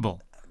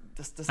possible,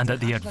 and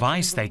that the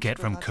advice they get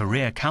from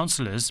career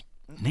counselors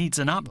needs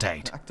an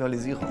update.